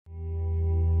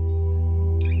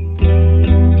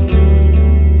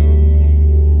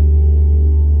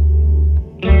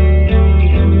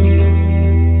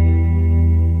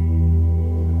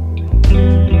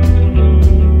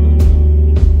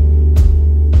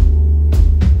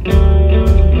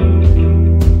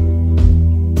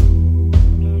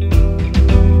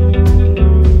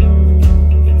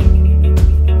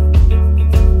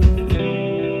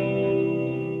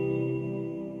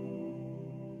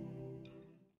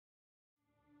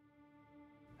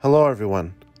Hello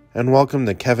everyone, and welcome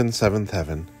to Kevin's Seventh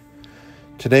Heaven.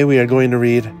 Today we are going to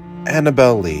read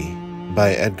Annabel Lee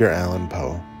by Edgar Allan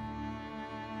Poe.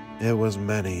 It was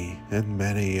many and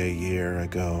many a year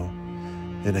ago,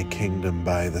 in a kingdom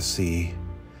by the sea,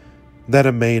 that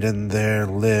a maiden there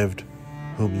lived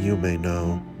whom you may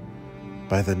know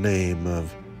by the name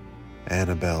of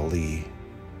Annabel Lee.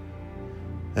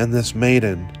 And this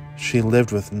maiden, she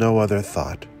lived with no other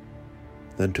thought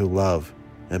than to love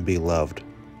and be loved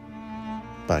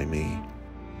by me.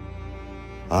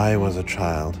 I was a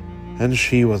child, and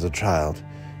she was a child,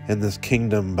 in this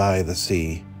kingdom by the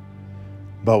sea,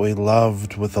 but we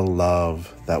loved with a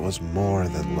love that was more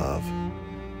than love,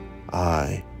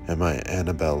 I and my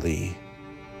Annabel Lee,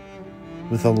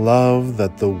 with a love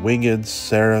that the winged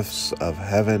seraphs of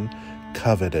heaven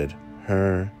coveted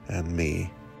her and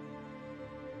me.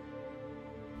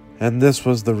 And this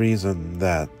was the reason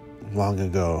that, long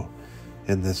ago,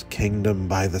 in this kingdom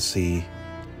by the sea,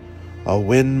 a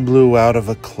wind blew out of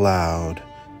a cloud,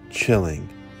 chilling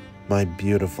my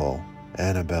beautiful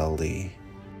Annabel Lee,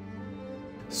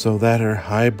 so that her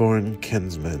high-born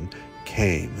kinsman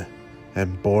came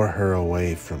and bore her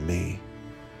away from me,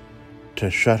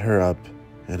 to shut her up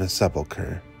in a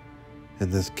sepulchre in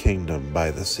this kingdom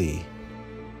by the sea.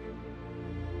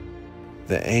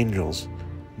 The angels,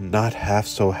 not half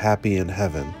so happy in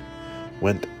heaven,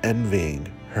 went envying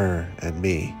her and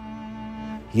me.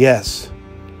 Yes,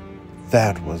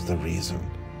 that was the reason,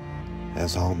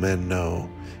 as all men know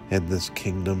in this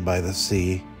kingdom by the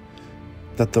sea,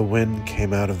 that the wind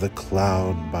came out of the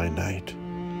cloud by night,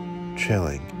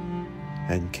 chilling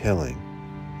and killing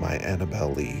my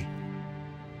Annabel Lee.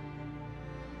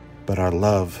 But our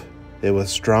love, it was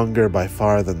stronger by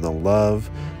far than the love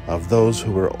of those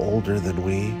who were older than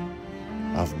we,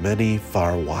 of many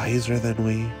far wiser than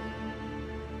we,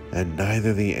 and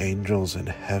neither the angels in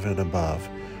heaven above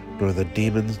nor the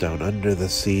demons down under the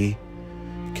sea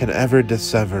can ever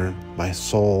dissever my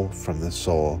soul from the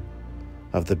soul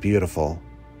of the beautiful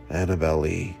Annabel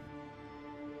Lee.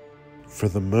 For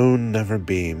the moon never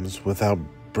beams without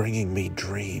bringing me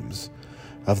dreams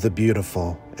of the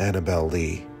beautiful Annabel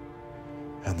Lee,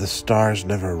 and the stars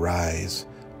never rise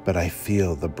but I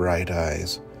feel the bright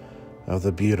eyes of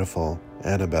the beautiful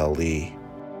Annabel Lee.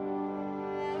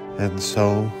 And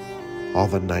so, all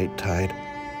the night-tide,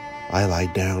 I lie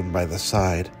down by the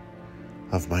side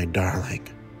of my darling,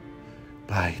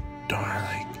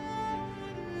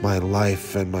 my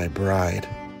life and my bride,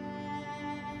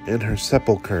 in her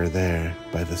sepulchre there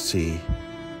by the sea,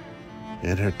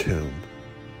 in her tomb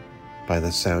by the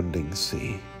sounding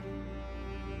sea.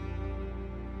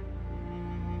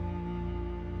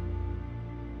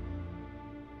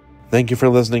 Thank you for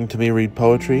listening to me read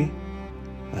poetry.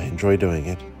 I enjoy doing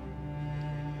it.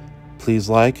 Please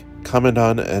like, comment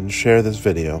on, and share this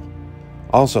video.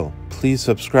 Also, please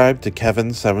subscribe to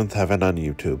Kevin's Seventh Heaven on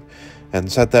YouTube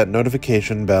and set that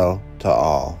notification bell to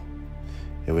all.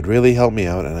 It would really help me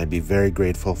out, and I'd be very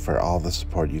grateful for all the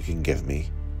support you can give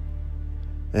me.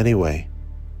 Anyway,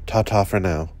 ta-ta for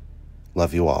now.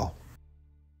 Love you all.